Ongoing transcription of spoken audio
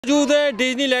मौजूद है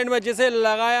डिज्नीलैंड में, जिसे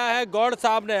लगाया है गॉड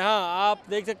साहब ने। हाँ, आप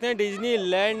देख सकते हैं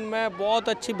डिज्नीलैंड में बहुत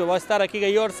अच्छी व्यवस्था रखी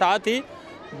गई है और साथ ही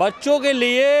बच्चों के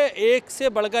लिए एक से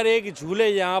बढ़कर एक झूले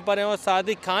यहाँ पर हैं और साथ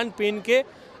ही खान पीन के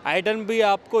आइटम भी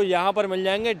आपको यहाँ पर मिल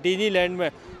जाएंगे डिज्नीलैंड में।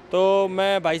 तो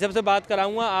मैं भाई साहब से बात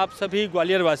कराऊंगा आप सभी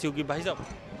ग्वालियर वासियों की। भाई साहब,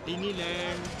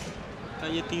 डिज्नीलैंड का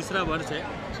ये तीसरा वर्ष है,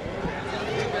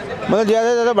 मतलब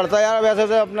जैसे जैसे बढ़ता जा रहा है वैसे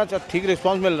वैसे अपना ठीक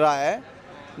रिस्पांस मिल रहा है,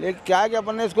 लेकिन क्या है कि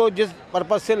अपन ने इसको जिस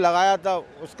पर्पज़ से लगाया था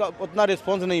उसका उतना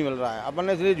रिस्पांस नहीं मिल रहा है। अपन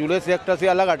ने इसलिए झूले सेक्टर से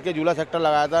अलग हटके झूला सेक्टर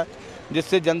लगाया था,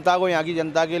 जिससे जनता को, यहाँ की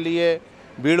जनता के लिए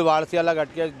भीड़ भाड़ से अलग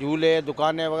हटके झूले,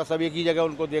 दुकानें वगैरह सब एक ही जगह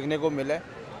उनको देखने को मिले।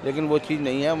 लेकिन वो चीज़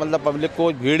नहीं है, मतलब पब्लिक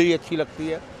को भीड़ ही अच्छी लगती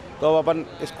है। तो अब अपन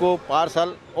इसको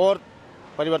पार्सल और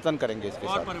परिवर्तन करेंगे, इसके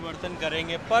साथ परिवर्तन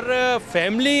करेंगे। पर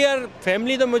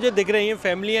फैमिली तो मुझे दिख रही है,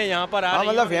 फैमिलियाँ यहाँ पर आ रही हैं।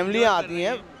 मतलब फैमिलियाँ आती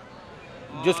हैं,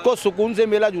 जिसको सुकून से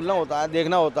मेला झूलना होता है,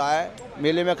 देखना होता है,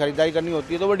 मेले में खरीदारी करनी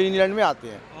होती है, तो वो डिज्नीलैंड में आते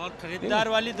हैं। और खरीदार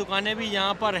वाली दुकानें भी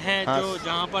यहाँ पर हैं। हाँ, जो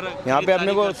जहाँ पर यहाँ पे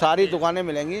अपने को सारी दुकानें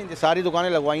मिलेंगी, सारी दुकानें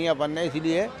लगवाई हैं अपन ने,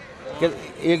 इसीलिए कि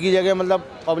एक ही जगह मतलब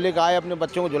पब्लिक आए, अपने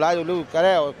बच्चों को झुलाए झुलू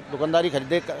करे और दुकानदारी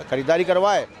खरीदारी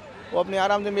करवाए, वो अपने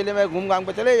आराम से मेले में घूम घाम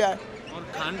के चले जाए। और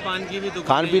खान पान की भी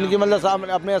खान पीन की मतलब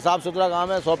अपने साफ़ सुथरा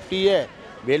काम है, सॉफ्ट टी है,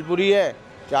 भेलपुरी है,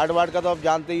 चाट वाट का तो आप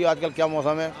जानते ही आजकल क्या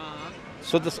मौसम है,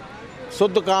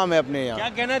 शुद्ध काम है अपने यहाँ। क्या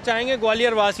कहना चाहेंगे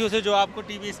ग्वालियर वासियों से जो आपको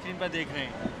टीवी स्क्रीन पर देख रहे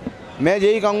हैं? मैं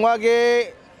यही कहूँगा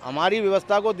कि हमारी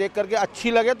व्यवस्था को देख करके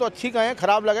अच्छी लगे तो अच्छी कहें,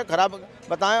 खराब लगे खराब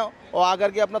बताएं और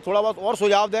आकर के अपना थोड़ा बहुत और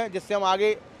सुझाव दें, जिससे हम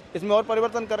आगे इसमें और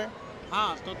परिवर्तन करें।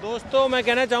 हाँ, तो दोस्तों मैं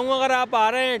कहना चाहूँगा अगर आप आ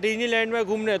रहे हैं डिज्नीलैंड में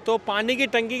घूमने, तो पानी की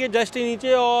टंकी के जस्ट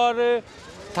नीचे और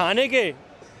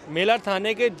मेला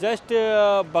थाने के जस्ट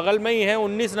बगल में ही है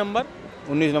 19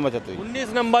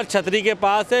 नंबर छतरी के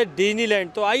पास है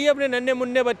डिज्नीलैंड। तो आइए अपने नन्हे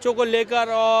मुन्ने बच्चों को लेकर,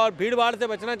 और भीड़ भाड़ से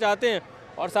बचना चाहते हैं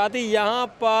और साथ ही यहाँ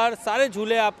पर सारे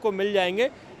झूले आपको मिल जाएंगे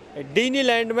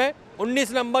डिज्नीलैंड में।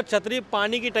 19 नंबर छतरी,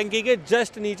 पानी की टंकी के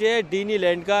जस्ट नीचे है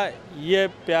डिज्नीलैंड का ये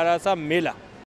प्यारा सा मेला।